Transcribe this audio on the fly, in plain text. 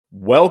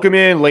Welcome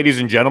in,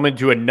 ladies and gentlemen,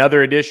 to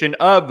another edition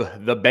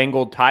of the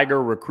Bengal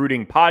Tiger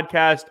Recruiting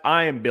Podcast.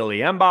 I am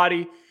Billy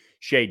Embody.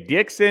 Shay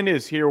Dixon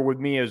is here with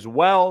me as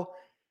well.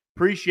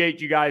 Appreciate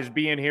you guys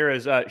being here.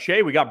 As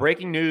Shay, we got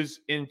breaking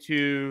news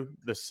into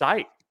the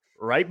site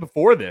right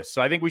before this,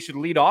 so I think we should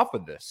lead off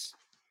with this.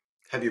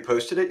 Have you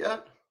posted it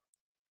yet?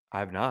 I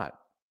have not.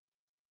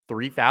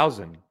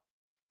 3,000.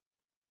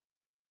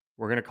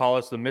 We're gonna call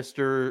us the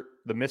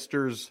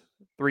Misters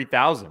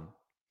 3,000.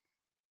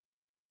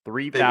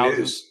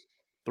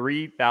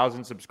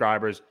 3,000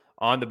 subscribers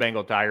on the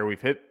Bengal Tiger.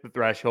 We've hit the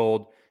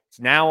threshold. It's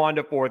now on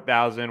to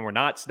 4,000. We're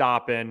not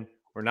stopping.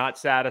 We're not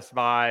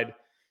satisfied.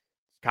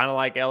 It's kind of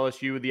like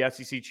LSU with the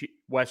SEC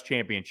West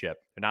Championship.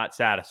 They're not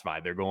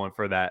satisfied. They're going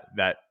for that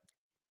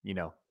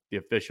the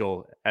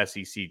official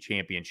SEC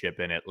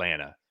championship in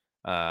Atlanta.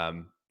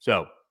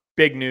 So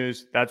big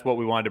news. That's what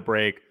we wanted to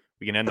break.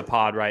 We can end the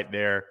pod right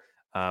there.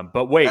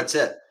 But wait, that's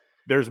it.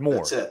 There's more.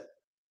 That's it.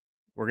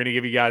 We're going to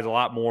give you guys a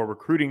lot more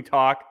recruiting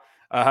talk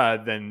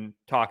than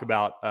talk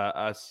about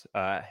us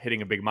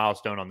hitting a big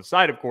milestone on the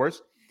side, of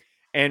course.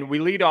 And we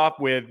lead off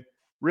with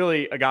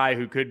really a guy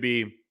who could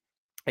be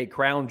a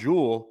crown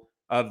jewel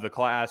of the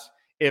class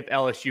if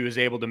LSU is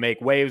able to make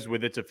waves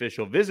with its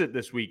official visit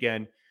this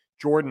weekend.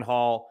 Jordan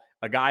Hall,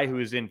 a guy who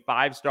is in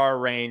 5-star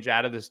range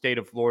out of the state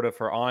of Florida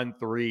for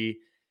on-3,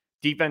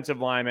 defensive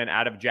lineman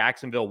out of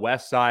Jacksonville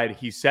West Side.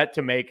 He's set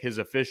to make his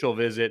official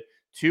visit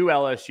to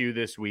LSU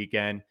this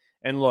weekend.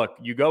 And look,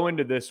 you go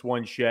into this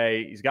one,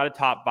 Shay, he's got a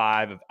top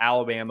 5 of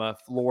Alabama,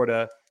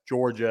 Florida,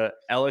 Georgia,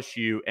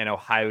 LSU, and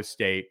Ohio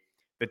State.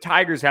 The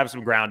Tigers have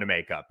some ground to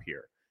make up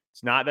here.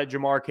 It's not that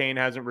Jamar Cain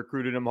hasn't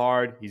recruited him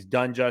hard. He's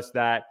done just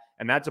that.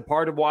 And that's a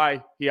part of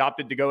why he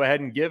opted to go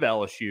ahead and give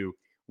LSU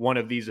one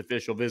of these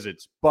official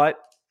visits. But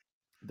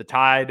the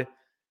Tide,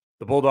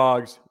 the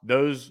Bulldogs,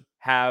 those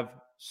have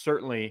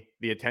certainly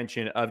the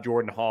attention of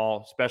Jordan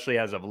Hall, especially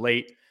as of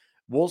late.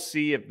 We'll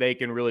see if they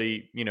can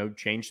really,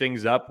 change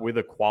things up with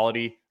a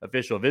quality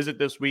official visit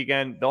this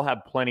weekend. They'll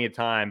have plenty of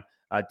time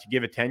to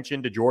give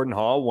attention to Jordan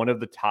Hall, one of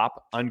the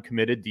top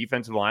uncommitted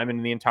defensive linemen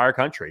in the entire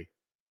country.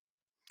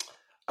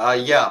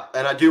 Yeah,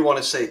 and I do want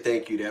to say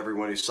thank you to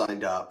everyone who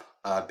signed up.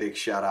 Big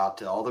shout out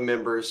to all the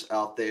members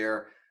out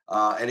there.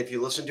 And if you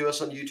listen to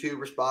us on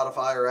YouTube or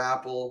Spotify or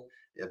Apple,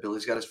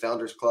 Billy's got his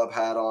Founders Club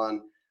hat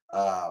on.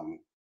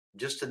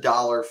 Just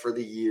 $1 for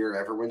the year.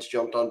 Everyone's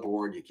jumped on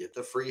board. You get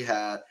the free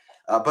hat.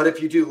 But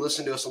if you do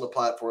listen to us on the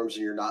platforms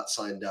and you're not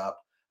signed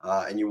up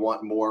and you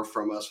want more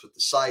from us with the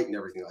site and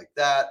everything like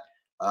that,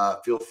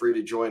 feel free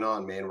to join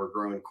on, man. We're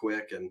growing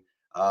quick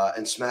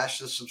and smash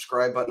the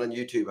subscribe button on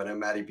YouTube. I know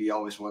Matty B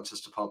always wants us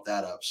to pump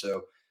that up.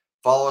 So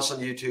follow us on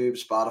YouTube,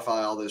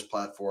 Spotify, all those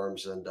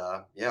platforms. And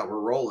we're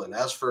rolling.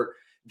 As for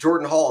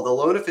Jordan Hall, the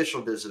lone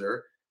official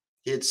visitor,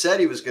 he had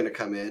said he was going to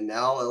come in.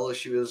 Now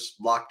LSU has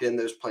locked in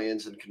those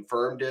plans and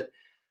confirmed it.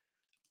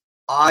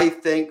 I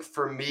think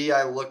for me,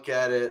 I look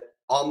at it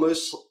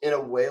almost in a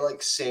way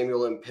like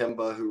Samuel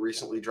Mpemba, who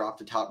recently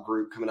dropped a top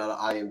group coming out of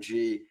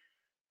IMG.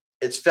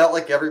 It's felt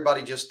like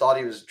everybody just thought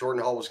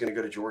Jordan Hall was going to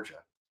go to Georgia.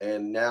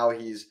 And now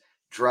he's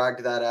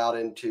dragged that out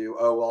into,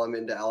 I'm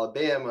into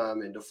Alabama,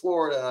 I'm into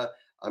Florida.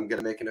 I'm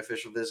going to make an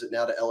official visit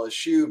now to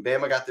LSU.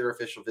 Bama got their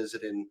official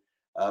visit in,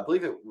 I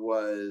believe it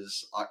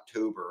was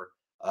October.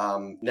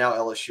 Now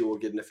LSU will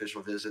get an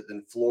official visit.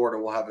 Then Florida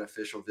will have an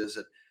official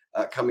visit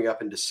coming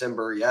up in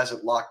December. He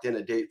hasn't locked in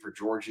a date for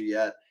Georgia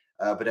yet.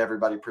 But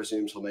everybody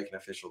presumes he'll make an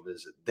official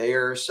visit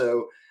there.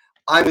 So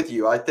I'm with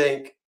you. I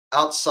think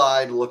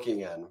outside looking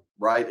in,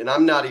 right? And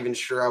I'm not even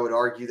sure I would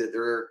argue that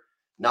they're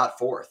not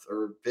fourth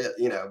or fifth,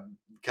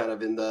 kind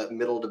of in the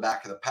middle to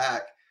back of the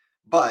pack.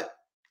 But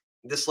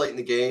this late in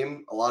the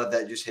game, a lot of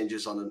that just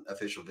hinges on an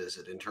official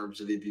visit in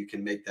terms of if you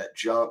can make that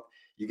jump.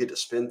 You get to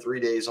spend 3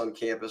 days on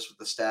campus with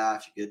the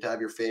staff. You get to have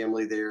your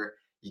family there.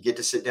 You get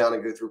to sit down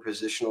and go through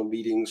positional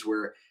meetings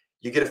where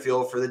you get a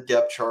feel for the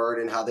depth chart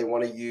and how they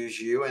want to use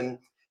you. And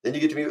then you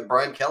get to meet with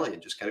Brian Kelly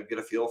and just kind of get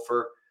a feel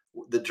for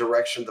the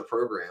direction of the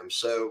program.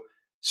 So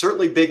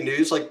certainly big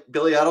news. Like,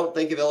 Billy, I don't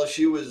think if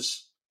LSU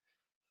was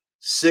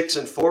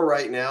 6-4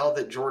 right now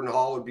that Jordan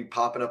Hall would be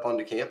popping up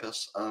onto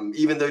campus,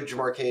 even though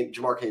Jamar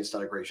Cain's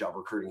done a great job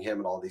recruiting him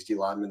and all these D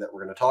linemen that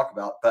we're going to talk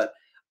about. But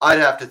I'd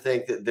have to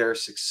think that their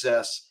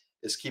success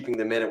is keeping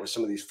them in it with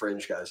some of these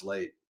fringe guys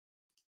late.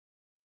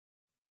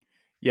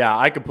 Yeah,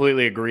 I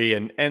completely agree.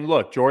 And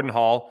look, Jordan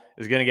Hall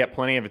is going to get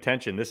plenty of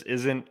attention. This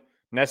isn't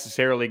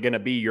necessarily going to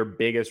be your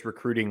biggest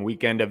recruiting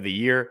weekend of the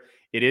year.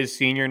 It is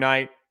senior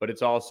night, but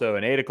it's also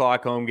an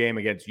 8:00 home game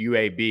against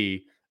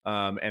UAB.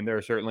 And there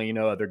are certainly,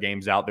 other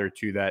games out there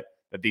too that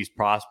these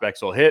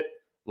prospects will hit.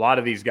 A lot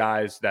of these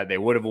guys that they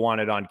would have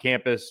wanted on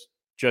campus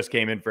just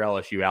came in for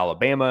LSU,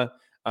 Alabama.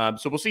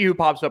 So we'll see who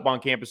pops up on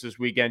campus this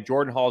weekend.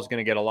 Jordan Hall is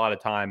going to get a lot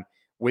of time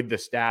with the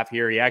staff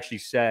here. He actually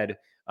said,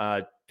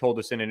 told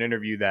us in an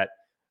interview that,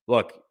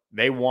 look,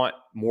 they want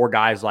more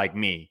guys like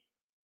me.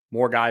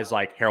 More guys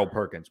like Harold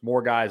Perkins,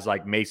 more guys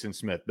like Mason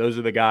Smith. Those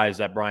are the guys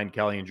that Brian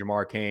Kelly and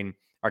Jamar Cain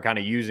are kind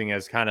of using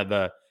as kind of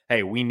the,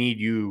 hey, we need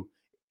you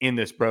in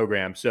this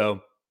program.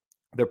 So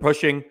they're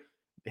pushing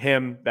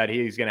him that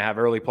he's going to have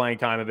early playing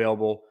time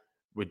available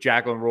with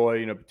Jacqueline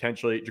Roy,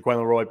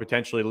 Jaqueline Roy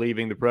potentially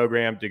leaving the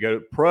program to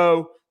go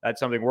pro. That's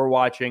something we're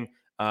watching.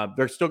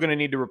 They're still going to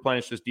need to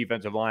replenish this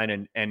defensive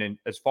line. And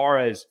as far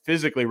as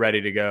physically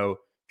ready to go,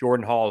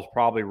 Jordan Hall is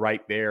probably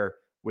right there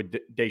with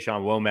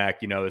Deshaun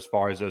Womack, as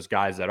far as those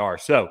guys that are.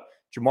 So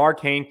Jamar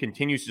Cain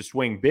continues to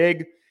swing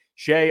big.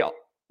 Shay,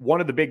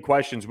 one of the big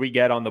questions we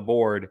get on the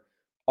board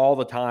all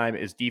the time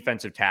is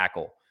defensive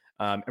tackle.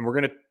 And we're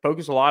going to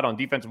focus a lot on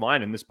defensive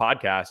line in this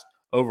podcast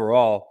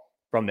overall,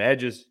 from the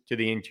edges to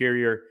the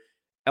interior.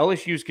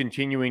 LSU's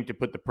continuing to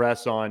put the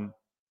press on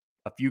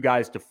a few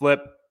guys to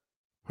flip.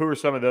 Who are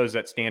some of those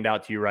that stand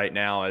out to you right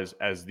now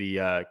as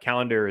the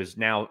calendar is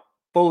now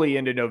fully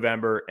into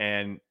November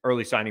and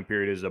early signing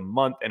period is a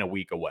month and a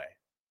week away?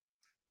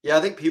 Yeah,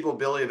 I think people,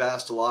 Billy, have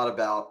asked a lot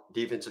about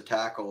defensive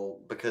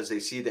tackle because they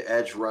see the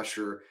edge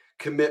rusher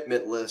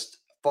commitment list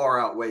far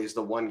outweighs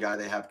the one guy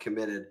they have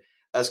committed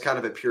as kind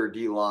of a pure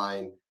D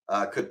line,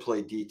 could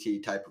play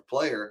DT type of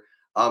player.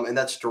 And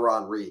that's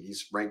Deron Reed.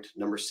 He's ranked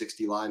number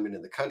 60 lineman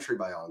in the country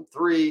by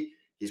On3.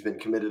 He's been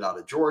committed out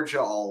of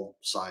Georgia. All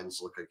signs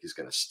look like he's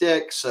going to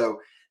stick. So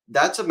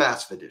that's a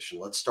massive addition.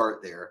 Let's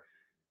start there.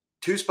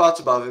 Two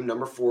spots above him,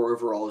 number 4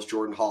 overall, is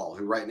Jordan Hall,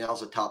 who right now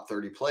is a top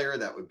 30 player.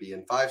 That would be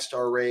in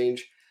 5-star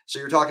range. So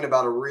you're talking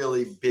about a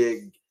really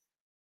big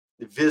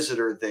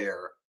visitor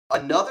there.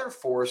 Another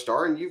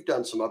 4-star, and you've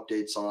done some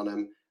updates on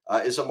him,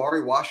 is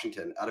Amari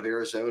Washington out of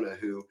Arizona,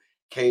 who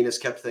Kane has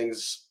kept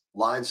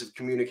lines of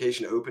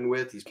communication open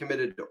with. He's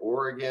committed to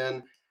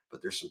Oregon,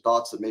 but there's some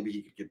thoughts that maybe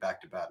he could get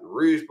back to Baton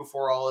Rouge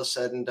before all is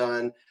said and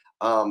done.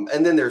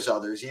 And then there's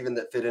others, even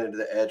that fit into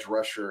the edge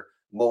rusher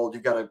mold.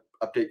 You've got an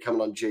update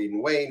coming on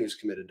Jaden Wayne, who's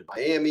committed to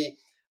Miami.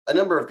 A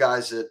number of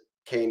guys that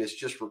Kane has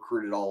just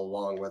recruited all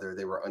along, whether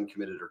they were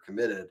uncommitted or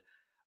committed.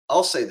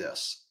 I'll say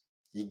this.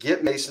 You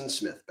get Mason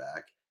Smith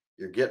back.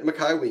 You're getting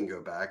Mekhi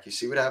Wingo back. You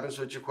see what happens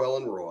with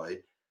Jaqueline Roy.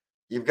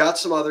 You've got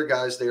some other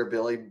guys there,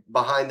 Billy,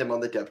 behind them on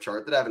the depth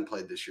chart that haven't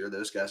played this year.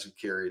 Those guys have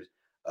carried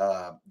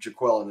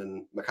Jaqueline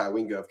and Mekhi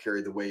Wingo have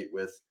carried the weight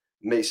with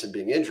Mason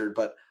being injured.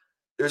 But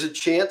there's a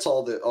chance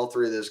all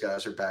 3 of those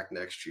guys are back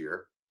next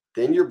year.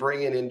 Then you're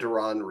bringing in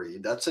Deron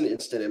Reed. That's an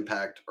instant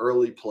impact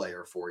early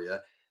player for you.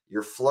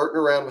 You're flirting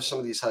around with some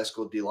of these high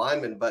school D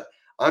linemen, but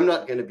I'm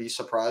not going to be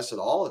surprised at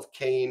all if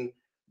Kane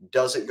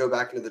doesn't go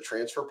back into the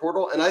transfer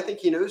portal. And I think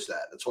he knows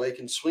that. That's why he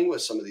can swing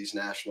with some of these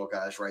national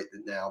guys right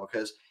now,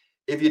 because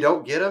if you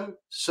don't get them,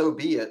 so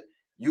be it.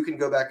 You can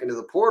go back into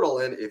the portal.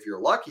 And if you're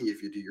lucky,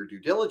 if you do your due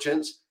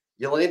diligence,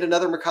 you land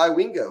another Mekhi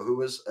Wingo, who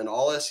was an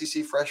all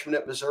SEC freshman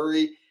at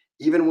Missouri.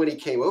 Even when he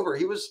came over,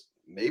 he was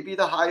maybe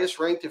the highest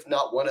ranked, if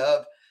not one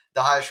of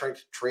the highest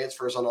ranked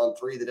transfers on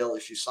On3 that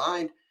LSU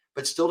signed,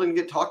 but still didn't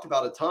get talked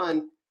about a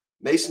ton.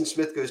 Mason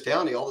Smith goes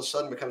down, he all of a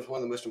sudden becomes one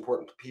of the most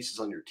important pieces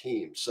on your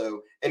team.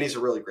 So, and he's a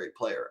really great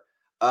player.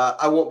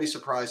 I won't be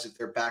surprised if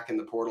they're back in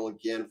the portal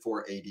again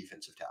for a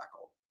defensive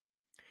tackle.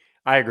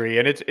 I agree,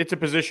 and it's a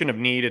position of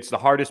need. It's the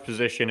hardest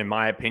position, in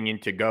my opinion,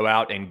 to go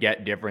out and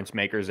get difference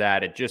makers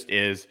at. It just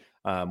is.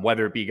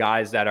 Whether it be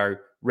guys that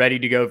are ready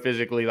to go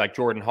physically, like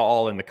Jordan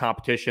Hall, and the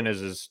competition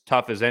is as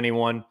tough as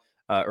anyone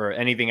or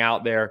anything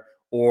out there,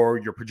 or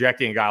you're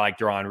projecting a guy like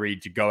Deron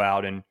Reed to go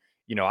out and,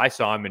 I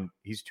saw him and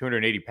he's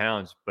 280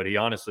 pounds, but he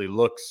honestly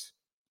looks,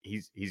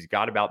 he's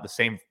got about the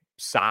same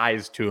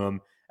size to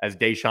him as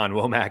Deshaun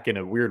Womack in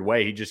a weird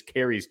way. He just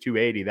carries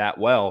 280 that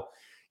well.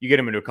 You get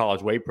him into a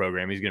college weight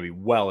program, he's going to be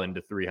well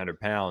into 300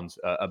 pounds,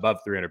 above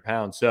 300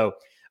 pounds. So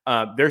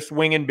they're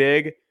swinging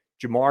big.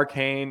 Jamar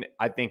Cain,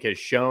 I think, has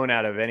shown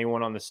out of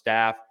anyone on the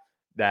staff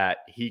that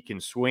he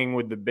can swing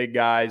with the big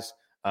guys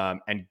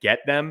and get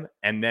them,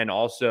 and then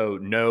also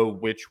know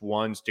which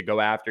ones to go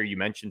after. You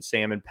mentioned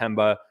Sam and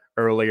Pemba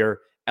earlier.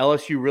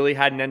 LSU really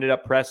hadn't ended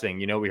up pressing.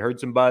 We heard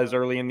some buzz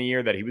early in the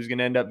year that he was going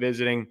to end up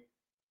visiting.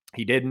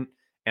 He didn't.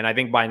 And I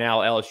think by now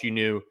LSU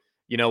knew,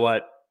 you know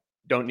what,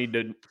 don't need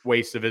to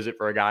waste a visit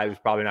for a guy who's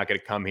probably not going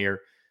to come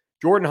here.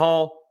 Jordan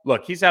Hall,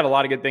 look, he's had a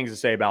lot of good things to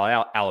say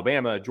about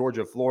Alabama,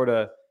 Georgia,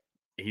 Florida.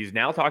 He's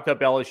now talked up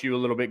LSU a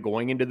little bit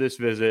going into this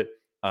visit.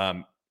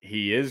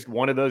 He is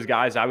one of those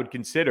guys I would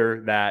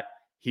consider that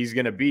he's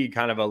going to be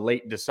kind of a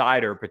late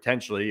decider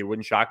potentially. It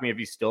wouldn't shock me if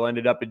he still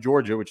ended up at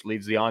Georgia, which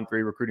leads the On3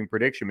 recruiting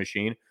prediction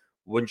machine.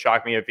 Wouldn't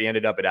shock me if he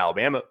ended up at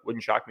Alabama.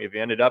 Wouldn't shock me if he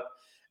ended up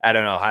at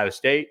an Ohio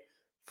State.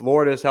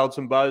 Florida's held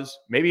some buzz.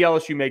 Maybe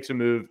LSU makes a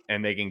move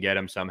and they can get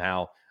him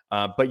somehow.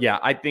 But yeah,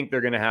 I think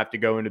they're going to have to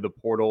go into the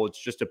portal.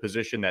 It's just a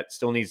position that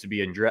still needs to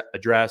be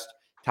addressed.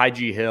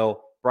 Tyji Hill,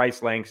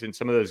 Bryce Langston,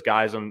 some of those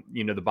guys on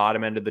the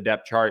bottom end of the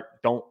depth chart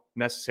don't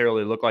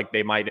necessarily look like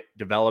they might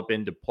develop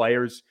into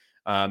players.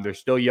 They're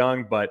still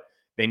young, but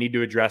they need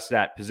to address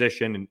that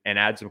position and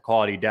add some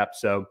quality depth.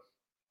 So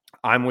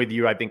I'm with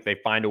you. I think they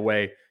find a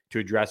way to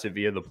address it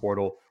via the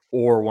portal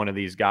or one of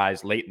these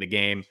guys late in the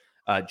game.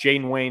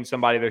 Jaden Wayne,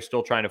 somebody they're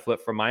still trying to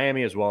flip from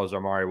Miami, as well as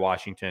Amari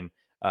Washington,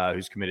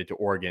 who's committed to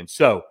Oregon.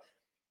 So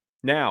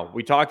now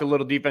we talked a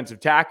little defensive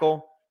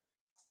tackle.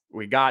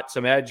 We got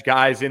some edge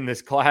guys in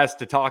this class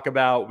to talk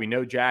about. We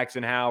know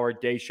Jackson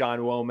Howard, Deshaun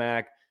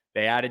Womack,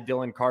 They added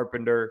Dylan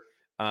Carpenter,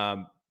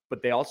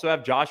 but they also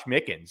have Josh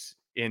Mickens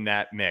in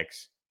that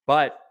mix.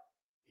 But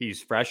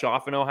he's fresh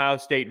off an Ohio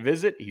State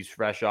visit. He's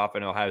fresh off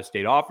an Ohio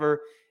State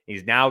offer.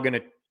 He's now going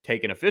to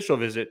take an official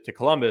visit to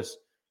Columbus,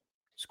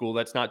 school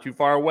that's not too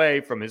far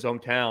away from his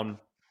hometown.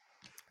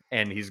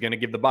 And he's going to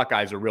give the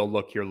Buckeyes a real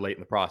look here late in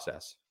the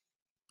process.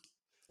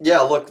 Yeah,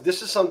 look,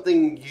 this is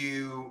something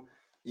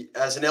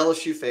as an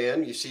LSU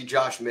fan, you see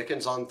Josh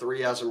Mickens on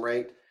 3, has him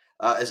ranked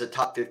as a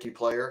top 50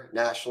 player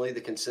nationally. The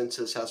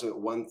consensus has him at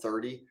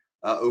 130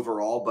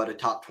 overall, but a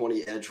top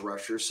 20 edge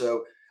rusher.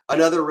 So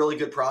another really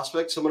good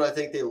prospect, someone I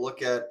think they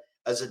look at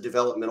as a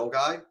developmental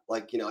guy,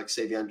 like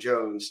Savion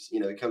Jones. He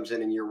comes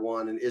in year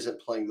one and isn't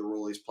playing the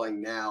role he's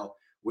playing now,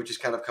 which is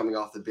kind of coming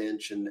off the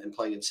bench and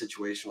playing in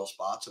situational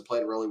spots and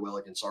playing really well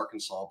against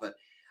Arkansas. But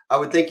I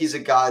would think he's a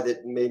guy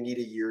that may need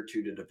a year or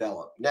two to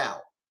develop.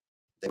 Now,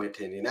 they went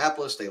to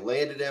Indianapolis, they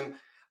landed him.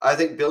 I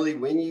think, Billy,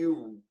 when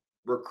you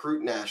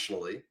recruit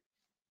nationally,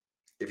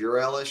 if you're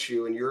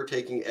LSU and you're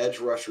taking edge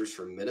rushers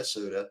from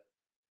Minnesota,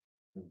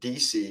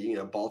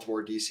 DC,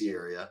 Baltimore, DC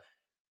area,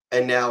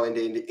 and now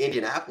into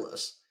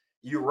Indianapolis,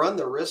 you run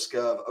the risk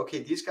of,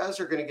 okay, these guys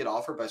are going to get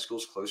offered by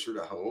schools closer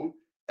to home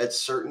at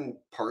certain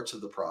parts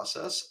of the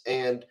process.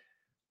 And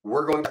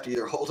we're going to have to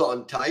either hold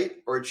on tight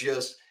or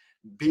just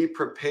be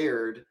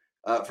prepared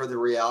for the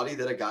reality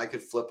that a guy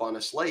could flip on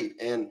a slate.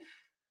 And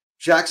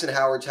Jackson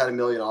Howard's had a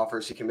million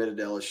offers. He committed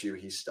to LSU.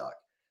 He's stuck.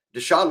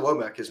 Deshaun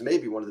Womack is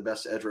maybe one of the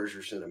best edge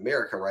rushers in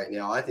America right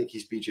now. I think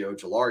he's B.J.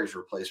 Ojolari's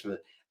replacement.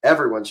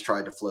 Everyone's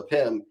tried to flip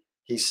him.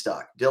 He's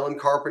stuck. Dylan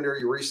Carpenter,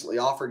 you recently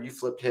offered. You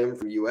flipped him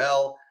from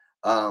UL,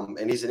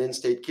 and he's an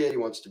in-state kid. He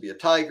wants to be a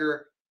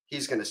Tiger.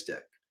 He's going to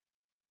stick.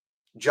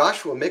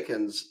 Joshua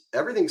Mickens,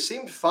 everything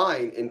seemed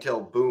fine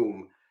until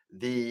boom,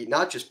 the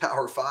not just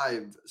Power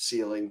 5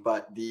 ceiling,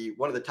 but the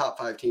one of the top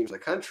 5 teams in the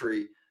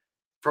country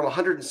from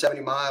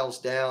 170 miles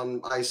down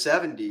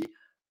I-70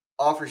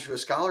 offers you a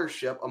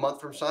scholarship a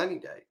month from signing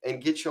day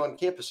and gets you on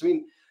campus. I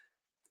mean,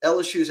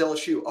 LSU is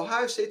LSU.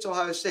 Ohio State's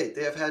Ohio State.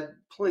 They have had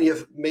plenty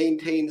of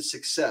maintained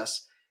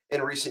success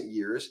in recent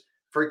years.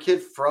 For a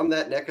kid from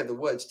that neck of the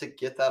woods to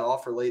get that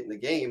offer late in the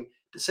game,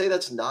 to say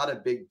that's not a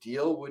big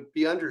deal would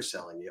be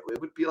underselling it.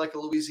 It would be like a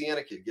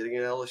Louisiana kid getting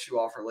an LSU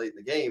offer late in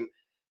the game.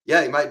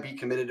 Yeah, he might be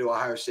committed to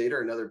Ohio State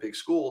or another big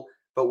school,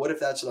 but what if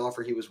that's an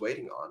offer he was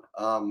waiting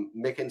on?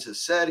 Mickens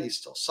has said he's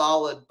still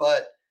solid,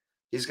 but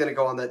he's going to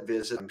go on that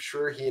visit. I'm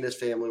sure he and his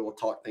family will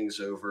talk things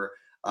over.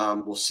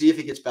 We'll see if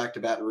he gets back to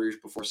Baton Rouge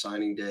before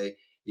signing day.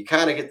 You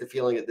kind of get the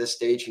feeling at this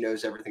stage he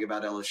knows everything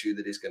about LSU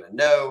that he's going to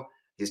know.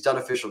 He's done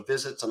official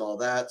visits and all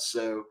that.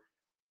 So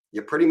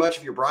you pretty much,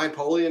 if you're Brian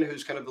Polian,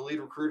 who's kind of the lead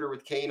recruiter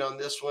with Kane on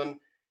this one,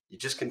 you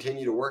just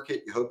continue to work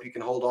it. You hope you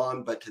can hold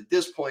on. But to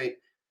this point,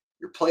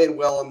 you're playing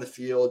well on the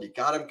field. You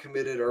got him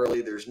committed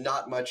early. There's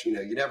not much,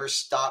 you never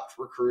stopped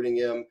recruiting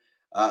him.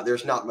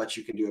 There's not much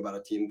you can do about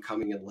a team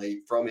coming in late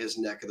from his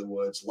neck of the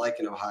woods, like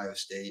in Ohio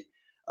State.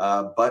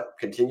 But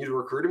continue to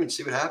recruit him and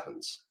see what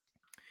happens.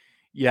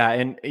 Yeah,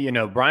 and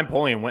Brian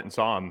Polian went and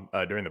saw him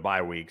during the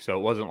bye week, so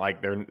it wasn't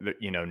like they're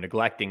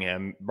neglecting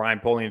him. Brian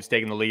Polian's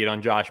taking the lead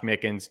on Josh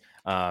Mickens,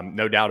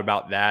 no doubt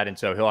about that, and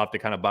so he'll have to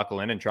kind of buckle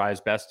in and try his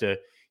best to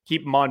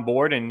keep him on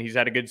board. And he's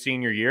had a good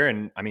senior year,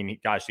 and I mean,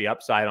 gosh, the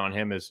upside on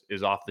him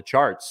is off the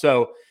charts.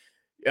 So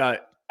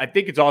I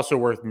think it's also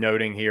worth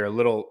noting here, a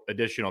little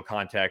additional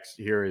context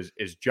here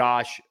is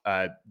Josh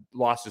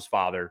lost his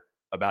father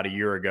about a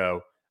year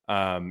ago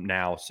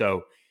now,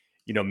 so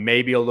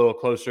maybe a little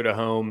closer to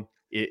home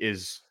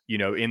is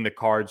in the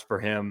cards for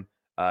him,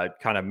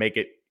 kind of make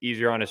it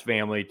easier on his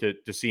family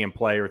to see him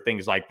play or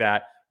things like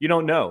that. You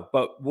don't know,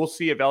 but we'll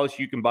see if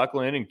LSU can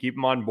buckle in and keep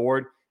him on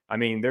board. I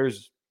mean,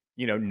 there's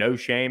no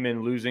shame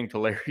in losing to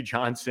Larry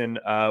Johnson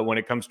when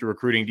it comes to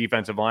recruiting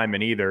defensive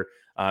linemen either.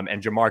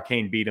 And Jamar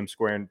Cain beat him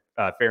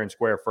fair and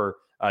square for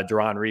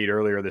Duron Reed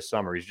earlier this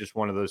summer. He's just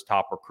one of those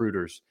top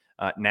recruiters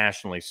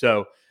nationally.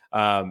 So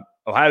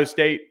Ohio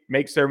State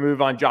makes their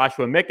move on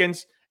Joshua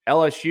Mickens.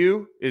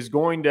 LSU is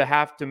going to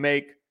have to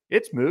make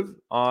its move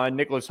on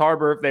Nicholas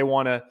Harbor if they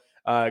want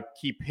to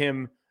keep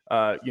him,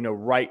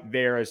 right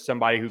there as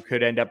somebody who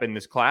could end up in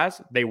this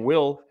class. They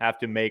will have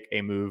to make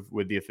a move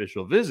with the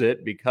official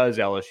visit because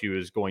LSU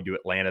is going to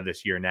Atlanta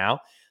this year now.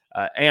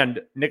 And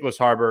Nicholas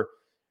Harbor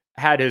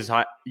had his,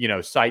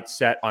 sights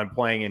set on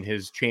playing in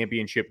his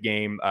championship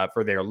game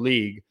for their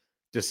league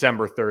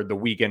December 3rd, the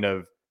weekend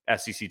of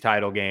SEC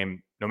title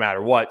game, no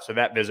matter what. So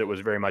that visit was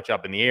very much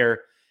up in the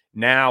air.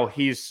 Now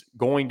he's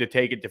going to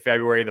take it to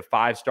February, the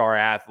 5-star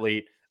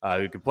athlete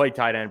who can play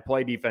tight end,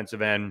 play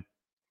defensive end,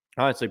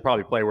 honestly,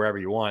 probably play wherever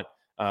you want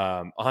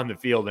on the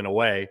field in a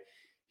way.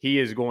 He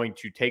is going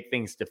to take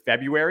things to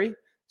February.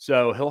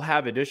 So he'll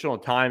have additional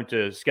time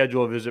to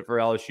schedule a visit for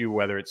LSU,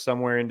 whether it's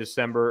somewhere in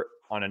December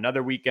on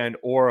another weekend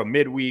or a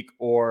midweek,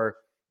 or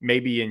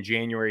maybe in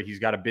January. He's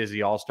got a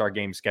busy all-star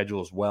game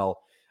schedule as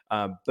well.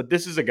 But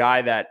this is a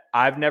guy that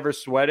I've never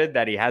sweated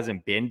that he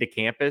hasn't been to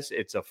campus.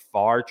 It's a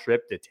far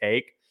trip to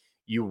take.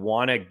 You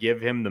want to give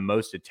him the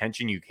most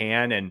attention you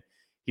can. And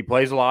he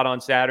plays a lot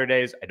on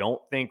Saturdays. I don't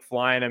think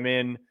flying him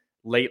in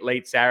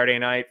late Saturday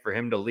night, for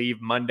him to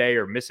leave Monday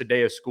or miss a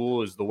day of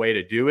school is the way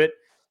to do it.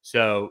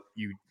 So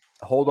you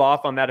hold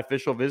off on that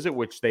official visit,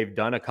 which they've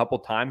done a couple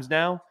times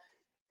now.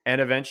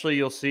 And eventually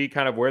you'll see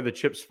kind of where the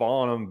chips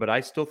fall on them. But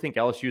I still think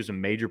LSU is a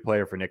major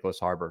player for Nicholas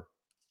Harbor.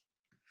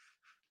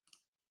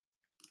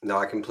 No,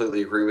 I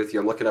completely agree with you.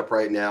 I'm looking up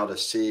right now to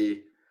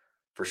see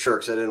for sure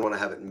because I didn't want to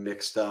have it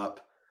mixed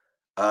up.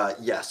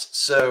 Yes.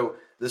 So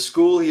the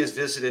school he has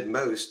visited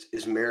most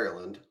is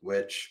Maryland,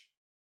 which,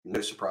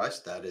 no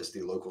surprise, that is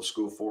the local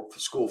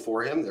school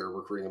for him. They're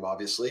recruiting him,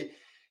 obviously.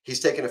 He's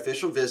taken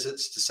official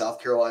visits to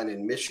South Carolina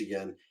and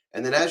Michigan.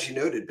 And then, as you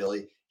noted,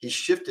 Billy, he's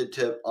shifted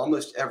to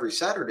almost every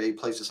Saturday he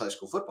plays his high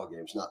school football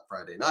games, not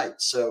Friday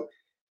nights. So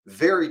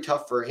very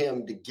tough for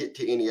him to get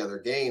to any other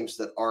games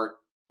that aren't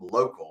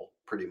local,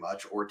 pretty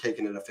much, or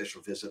taking an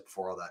official visit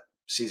before all that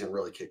season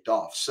really kicked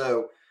off.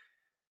 So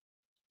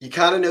you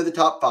kind of know the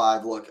top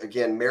five. Look,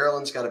 again,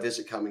 Maryland's got a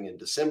visit coming in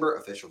December,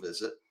 official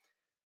visit.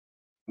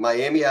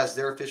 Miami has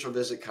their official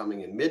visit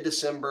coming in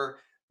mid-December,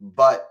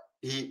 but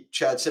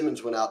Chad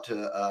Simmons went out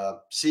to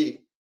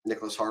see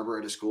Nicholas Harbor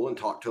at his school and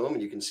talked to him,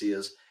 and you can see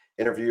his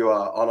interview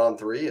on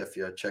 3 if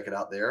you check it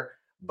out there.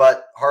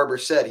 But Harbor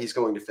said he's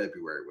going to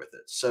February with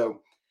it.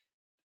 So,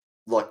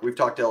 look, we've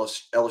talked to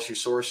LSU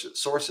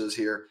sources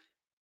here.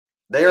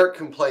 They aren't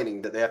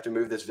complaining that they have to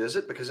move this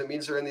visit because it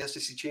means they're in the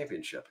SEC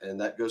championship, and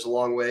that goes a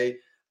long way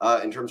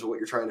in terms of what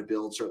you're trying to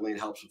build. Certainly, it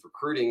helps with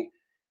recruiting.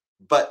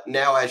 But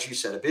now, as you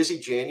said, a busy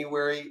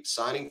January,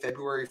 signing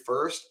February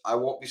 1st. I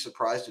won't be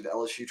surprised if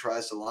LSU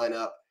tries to line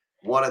up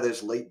one of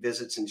those late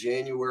visits in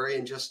January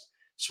and just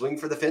swing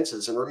for the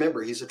fences. And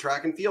remember, he's a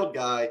track and field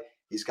guy.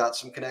 He's got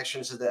some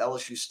connections to the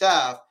LSU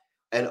staff.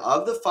 And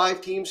of the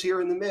 5 teams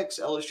here in the mix,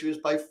 LSU is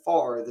by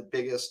far the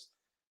biggest,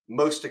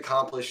 most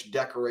accomplished,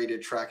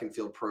 decorated track and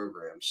field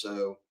program.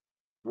 So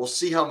we'll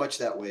see how much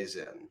that weighs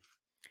in.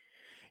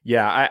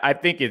 Yeah, I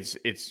think it's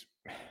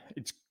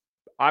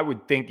I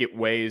would think it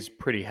weighs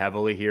pretty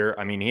heavily here.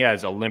 I mean, he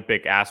has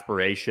Olympic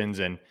aspirations,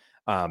 and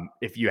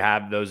if you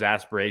have those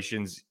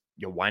aspirations,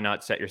 why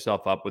not set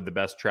yourself up with the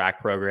best track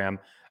program?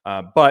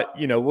 But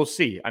we'll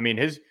see. I mean,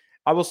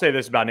 I will say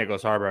this about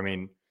Nicholas Harbor. I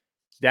mean,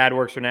 his dad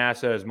works for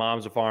NASA. His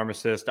mom's a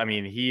pharmacist. I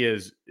mean,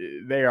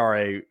 they are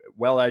a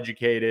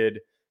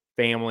well-educated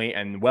family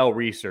and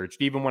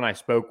well-researched. Even when I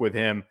spoke with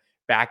him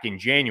back in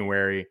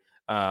January,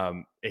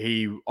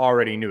 he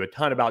already knew a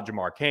ton about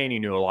Jamar Cain. He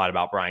knew a lot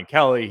about Brian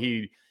Kelly.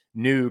 He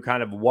knew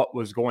kind of what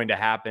was going to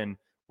happen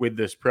with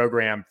this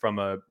program from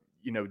a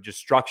just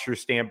structure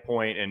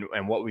standpoint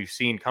and what we've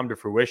seen come to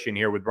fruition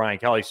here with Brian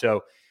Kelly.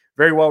 So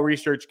very well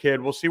researched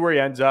kid. We'll see where he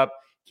ends up.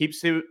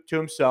 Keeps to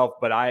himself,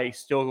 but I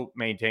still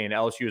maintain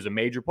LSU is a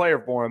major player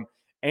for him.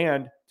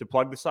 And to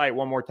plug the site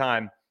one more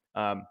time,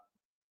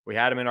 we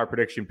had him in our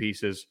prediction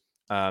pieces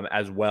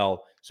as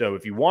well. So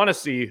if you want to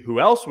see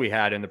who else we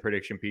had in the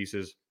prediction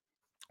pieces,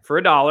 for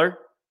 $1,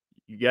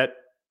 you get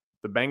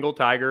the Bengal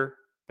Tiger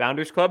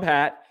Founders Club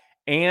hat,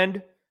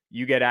 and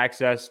you get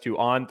access to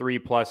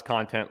On3 Plus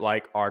content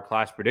like our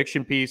class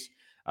prediction piece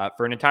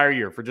for an entire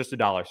year for just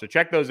 $1. So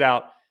check those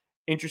out.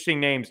 Interesting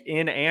names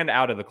in and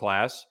out of the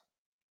class.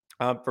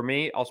 For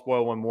me, I'll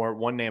spoil one more.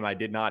 One name I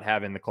did not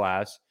have in the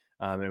class,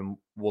 and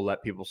we'll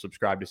let people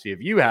subscribe to see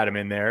if you had him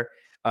in there.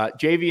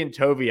 Javien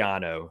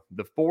Toviano,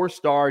 the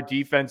 4-star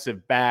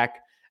defensive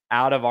back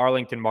out of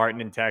Arlington Martin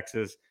in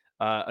Texas.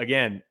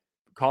 Again,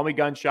 call me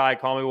gun shy,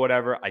 call me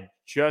whatever. I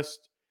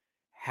just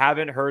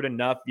haven't heard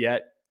enough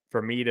yet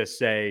for me to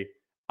say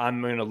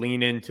I'm going to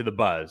lean into the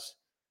buzz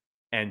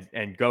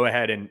and go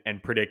ahead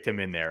and predict him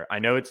in there. I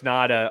know it's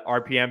not a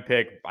RPM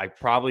pick. I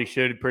probably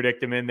should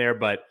predict him in there,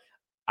 but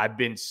I've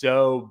been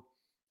so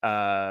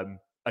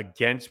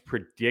against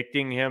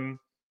predicting him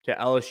to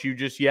LSU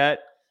just yet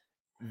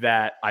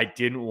that I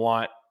didn't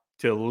want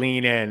to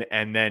lean in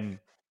and then,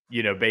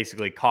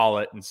 basically call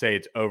it and say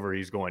it's over.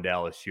 He's going to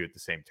LSU at the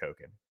same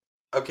token.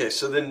 Okay,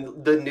 so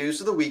then the news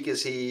of the week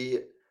is he,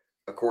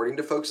 according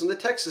to folks on the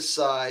Texas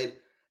side,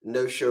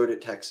 no-showed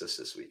at Texas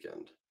this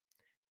weekend.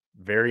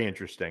 Very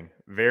interesting.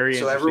 Very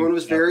so interesting. Everyone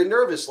was very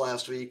nervous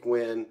last week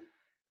when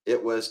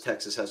it was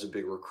Texas has a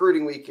big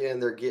recruiting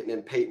weekend. They're getting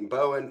in Peyton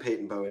Bowen.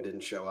 Peyton Bowen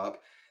didn't show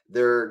up.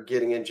 They're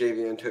getting in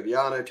Javien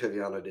Toviano.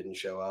 Toviano didn't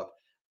show up,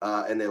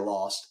 and they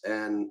lost.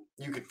 And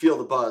you could feel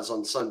the buzz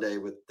on Sunday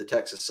with the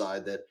Texas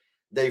side that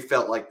they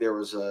felt like there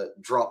was a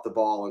drop the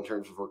ball in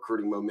terms of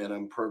recruiting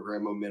momentum,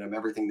 program momentum,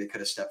 everything they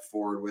could have stepped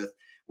forward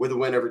with a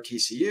win over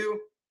TCU.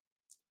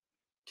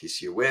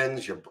 TCU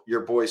wins.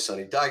 Your boy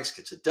Sonny Dykes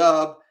gets a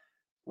dub.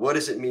 What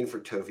does it mean for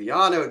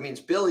Toviano? It means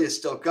Billy is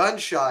still gun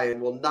shy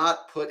and will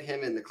not put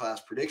him in the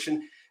class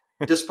prediction.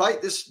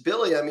 Despite this,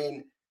 Billy, I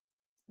mean,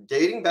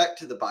 dating back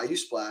to the Bayou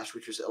Splash,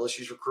 which was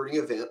LSU's recruiting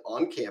event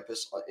on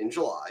campus in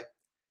July,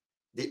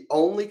 the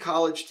only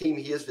college team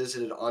he has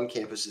visited on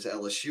campus is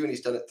LSU, and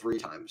he's done it 3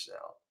 times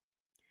now.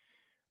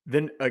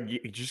 Then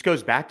it just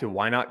goes back to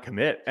why not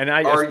commit? And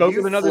I spoke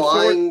with another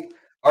source.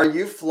 Are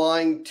you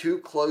flying too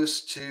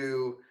close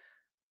to,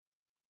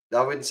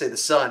 I wouldn't say the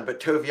sun, but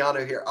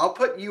Toviano here? I'll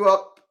put you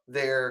up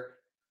there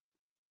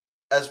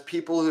as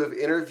people who have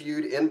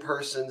interviewed in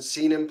person,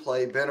 seen him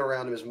play, been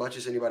around him as much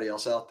as anybody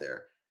else out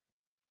there.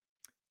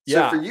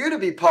 So for Yeah. you to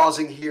be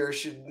pausing here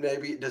should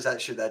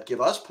that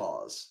give us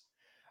pause?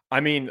 I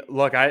mean,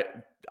 look, I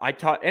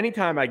taught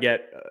anytime I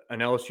get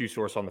an LSU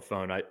source on the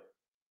phone, I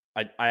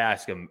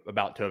ask him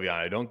about Toviano.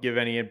 I don't give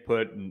any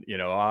input, and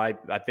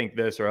I think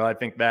this or I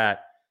think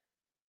that.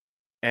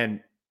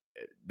 And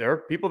there are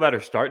people that are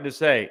starting to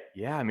say,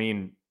 yeah, I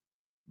mean,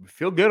 we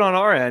feel good on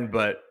our end,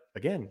 but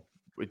again,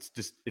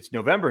 it's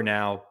November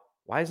now.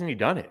 Why hasn't he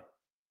done it?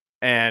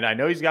 And I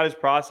know he's got his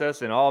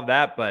process and all of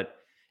that, but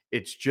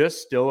it's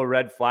just still a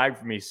red flag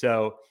for me.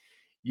 So,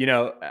 you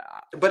know,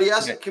 But he yeah,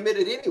 hasn't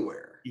committed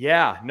anywhere.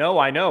 yeah, no,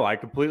 I know. I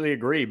completely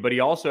agree. But he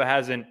also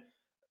hasn't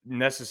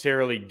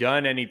necessarily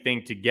done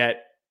anything to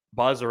get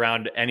buzz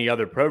around any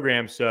other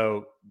program.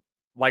 So,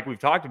 like we've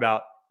talked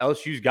about,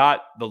 LSU's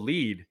got the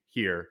lead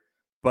here.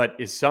 But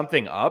is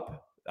something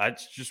up?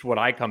 That's just what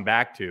I come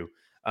back to. You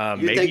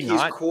think Maybe he's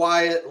not.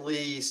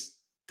 quietly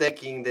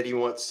thinking that he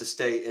wants to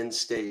stay in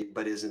state,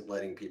 but isn't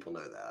letting people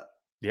know that?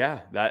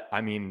 Yeah,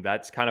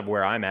 that's kind of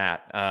where I'm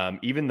at.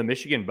 Even the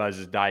Michigan buzz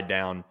has died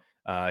down.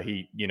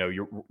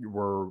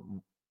 We're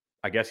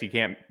I guess he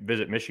can't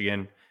visit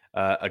Michigan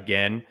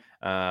again.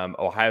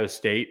 Ohio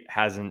State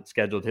hasn't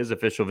scheduled his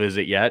official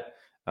visit yet,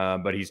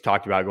 but he's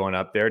talked about going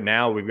up there.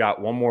 Now we've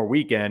got one more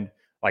weekend.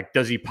 Like,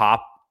 does he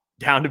pop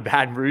down to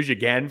Baton Rouge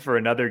again for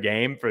another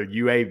game for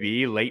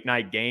UAB late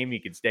night game? He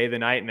could stay the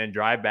night and then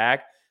drive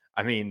back.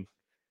 I mean,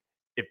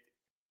 if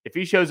if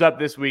he shows up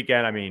this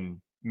weekend, I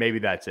mean, maybe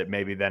that's it.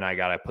 Maybe then I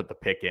gotta put the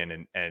pick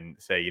in and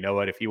say, you know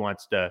what, if he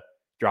wants to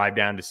drive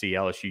down to see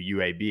LSU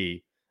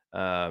UAB,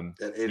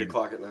 At 8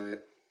 o'clock at night.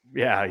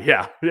 yeah,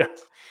 yeah, yeah.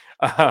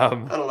 I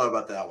don't know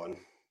about that one.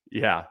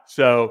 Yeah.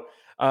 So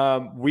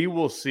we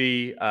will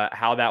see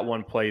how that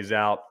one plays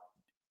out.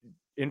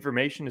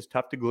 Information is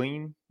tough to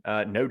glean,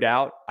 no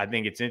doubt. I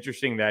think it's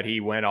interesting that he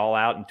went all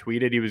out and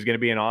tweeted he was going to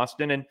be in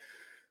Austin. And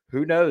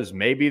who knows?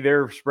 Maybe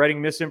they're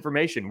spreading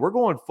misinformation. We're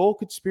going full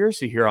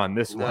conspiracy here on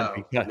this one No,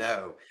 because,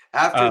 no.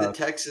 After the uh,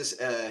 Texas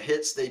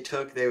hits they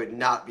took, they would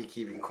not be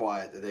keeping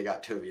quiet that they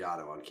got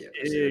Toviano on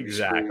campus. They would be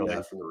screaming exactly.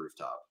 that from the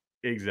rooftop.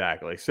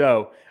 Exactly.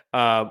 So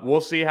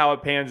we'll see how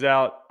it pans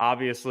out.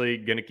 Obviously,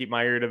 going to keep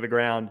my ear to the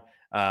ground.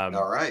 All Um,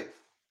 right.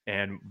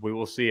 and we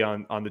will see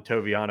on the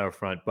Toviano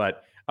front.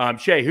 But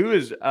Shay, who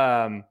is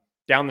down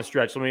the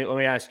stretch? Let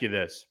me ask you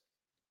this: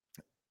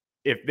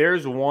 if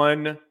there's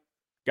one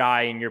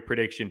guy in your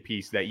prediction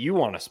piece that you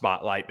want to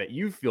spotlight that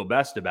you feel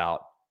best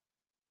about,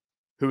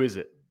 who is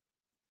it?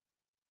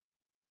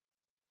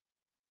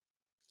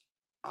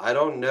 I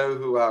don't know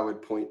who I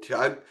would point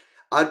to.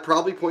 I'd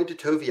probably point to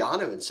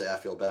Toviano and say I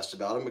feel best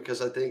about him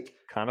because I think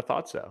Kind of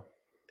thought so.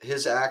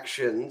 his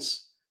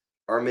actions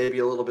are maybe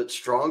a little bit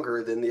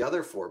stronger than the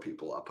other 4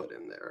 people I put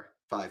in there.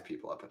 5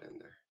 people I put in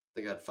there. I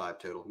think I had 5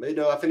 total. Maybe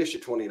no, I finished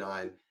at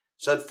 29.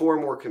 So I had 4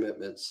 more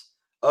commitments.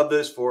 Of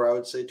those 4, I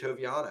would say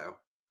Toviano.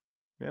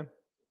 Yeah,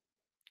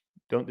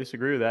 don't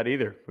disagree with that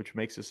either, which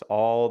makes us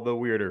all the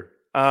weirder.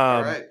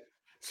 All right.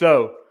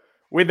 So,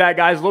 with that,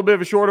 guys, a little bit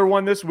of a shorter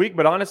one this week,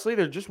 but honestly,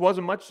 there just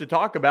wasn't much to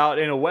talk about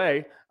in a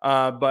way.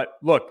 But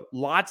look,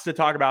 lots to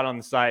talk about on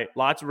the site,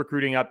 lots of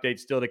recruiting updates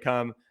still to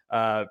come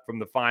from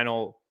the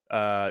final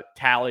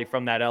tally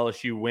from that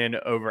LSU win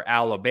over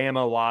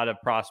Alabama. A lot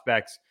of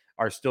prospects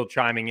are still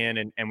chiming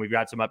in, and we've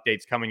got some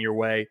updates coming your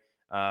way.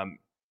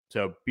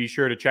 So, be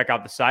sure to check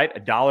out the site.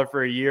 $1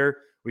 for a year.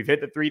 We've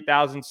hit the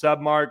 3,000 sub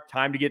mark.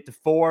 Time to get to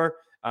 4.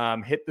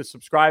 Hit the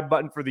subscribe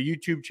button for the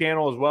YouTube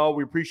channel as well.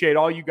 We appreciate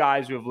all you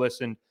guys who have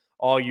listened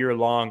all year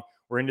long.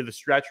 We're into the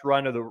stretch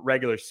run of the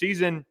regular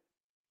season,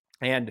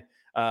 and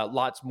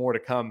lots more to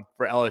come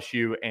for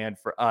LSU and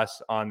for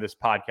us on this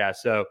podcast.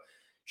 So,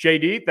 Shay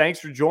D, thanks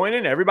for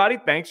joining. Everybody,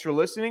 thanks for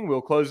listening.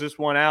 We'll close this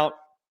one out.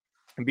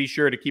 And be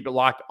sure to keep it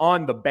locked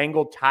on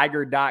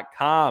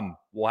thebengaltiger.com.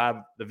 We'll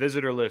have the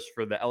visitor list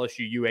for the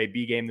LSU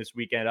UAB game this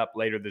weekend up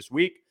later this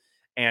week.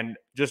 And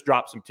just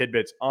drop some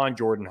tidbits on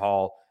Jordan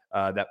Hall,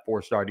 that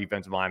 4-star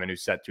defensive lineman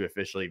who's set to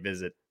officially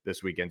visit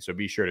this weekend. So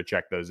be sure to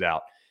check those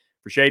out.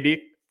 For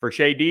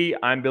Shay D,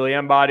 I'm Billy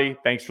Embody.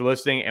 Thanks for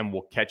listening, and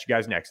we'll catch you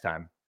guys next time.